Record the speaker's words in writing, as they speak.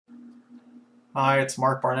Hi, it's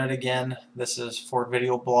Mark Barnett again. This is for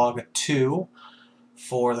Video Blog 2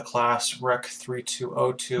 for the class Rec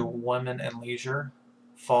 3202 Women and Leisure,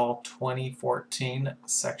 Fall 2014,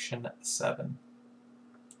 Section 7.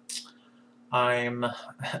 I'm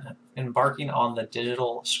embarking on the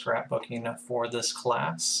digital scrapbooking for this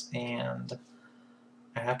class, and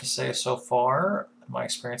I have to say so far my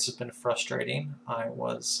experience has been frustrating. I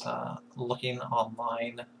was looking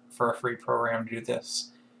online for a free program to do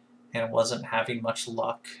this and wasn't having much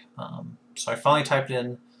luck. So I finally typed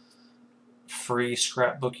in free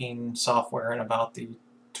scrapbooking software, and about the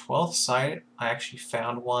 12th site I actually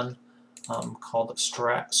found one called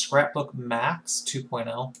Scrapbook Max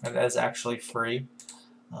 2.0, and that is actually free.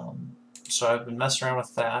 So I've been messing around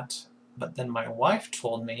with that, but then my wife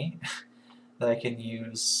told me that I can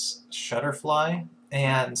use Shutterfly,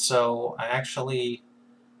 and so I actually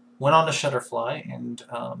went on to Shutterfly, and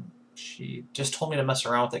she just told me to mess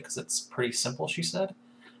around with it because it's pretty simple, she said.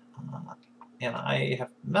 And I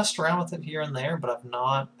have messed around with it here and there, but I've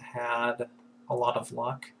not had a lot of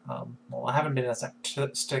luck. Well, I haven't been as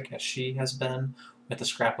artistic as she has been with the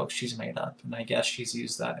scrapbook she's made up, and I guess she's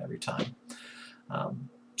used that every time.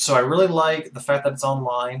 So I really like the fact that it's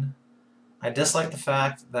online. I dislike the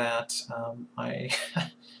fact that I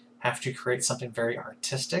have to create something very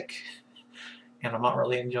artistic, and I'm not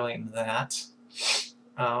really enjoying that.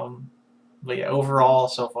 But yeah, overall,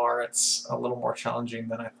 so far, it's a little more challenging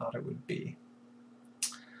than I thought it would be.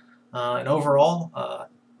 And overall,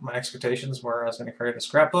 my expectations were I was going to create a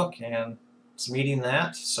scrapbook, and it's meeting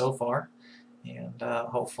that so far. And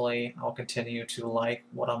hopefully I'll continue to like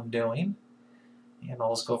what I'm doing, and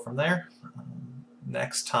I'll just go from there.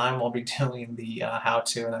 Next time I'll be doing the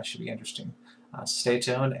how-to, and that should be interesting. Stay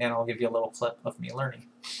tuned, and I'll give you a little clip of me learning.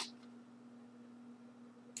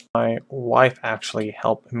 My wife actually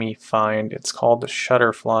helped me find, it's called the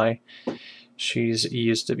Shutterfly. She's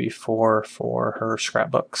used it before for her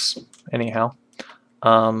scrapbooks. Anyhow,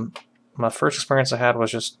 my first experience I had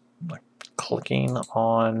was just like clicking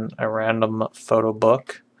on a random photo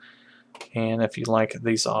book, and if you like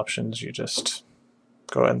these options, you just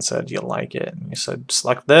go ahead and said you like it, and you said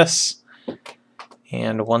select this,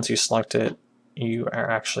 and once you select it, you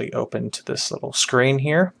are actually open to this little screen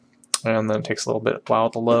here, and then it takes a little bit while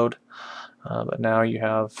to load. But now you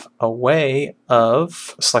have a way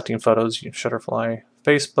of selecting photos. You Shutterfly,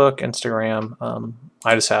 Facebook, Instagram.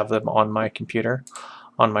 I just have them on my computer,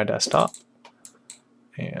 on my desktop.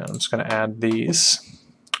 And I'm just going to add these.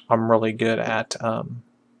 I'm really good at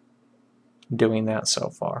doing that so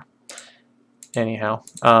far. Anyhow,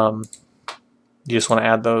 you just want to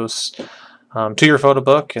add those to your photo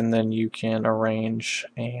book, and then you can arrange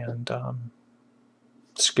and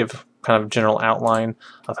just give kind of general outline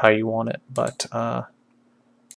of how you want it. But